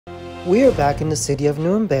We're back in the city of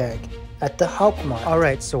Nuremberg at the Hauptmarkt.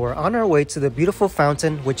 Alright, so we're on our way to the beautiful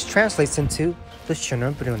fountain, which translates into the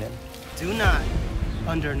Schöner Brunnen. Do not,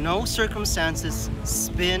 under no circumstances,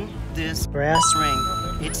 spin this brass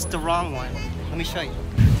ring. It's the wrong one. Let me show you.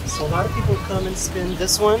 So a lot of people come and spin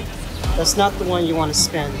this one. That's not the one you want to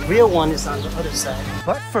spin. The real one is on the other side.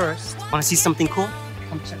 But first, want to see something cool?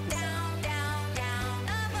 Come check this out.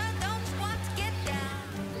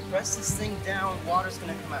 Press this thing down, water's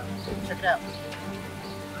gonna come out. Check it out.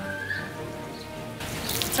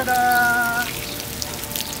 Ta-da!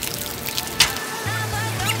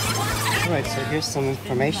 Alright, so here's some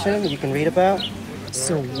information you can read about.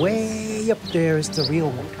 So way up there is the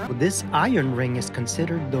real one. This iron ring is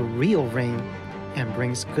considered the real ring and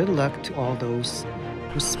brings good luck to all those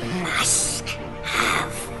who spin. Must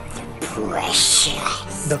have the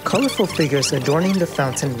precious. The colorful figures adorning the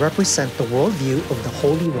fountain represent the worldview of the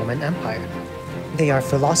Holy Roman Empire. They are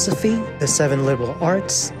philosophy, the 7 liberal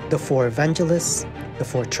arts, the 4 evangelists, the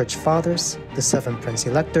 4 church fathers, the 7 prince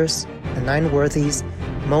electors, the 9 worthies,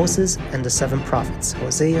 Moses, and the 7 prophets,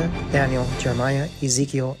 Hosea, Daniel, Jeremiah,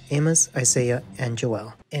 Ezekiel, Amos, Isaiah, and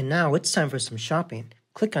Joel. And now it's time for some shopping.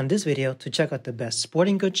 Click on this video to check out the best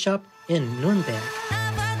sporting goods shop in Nuremberg.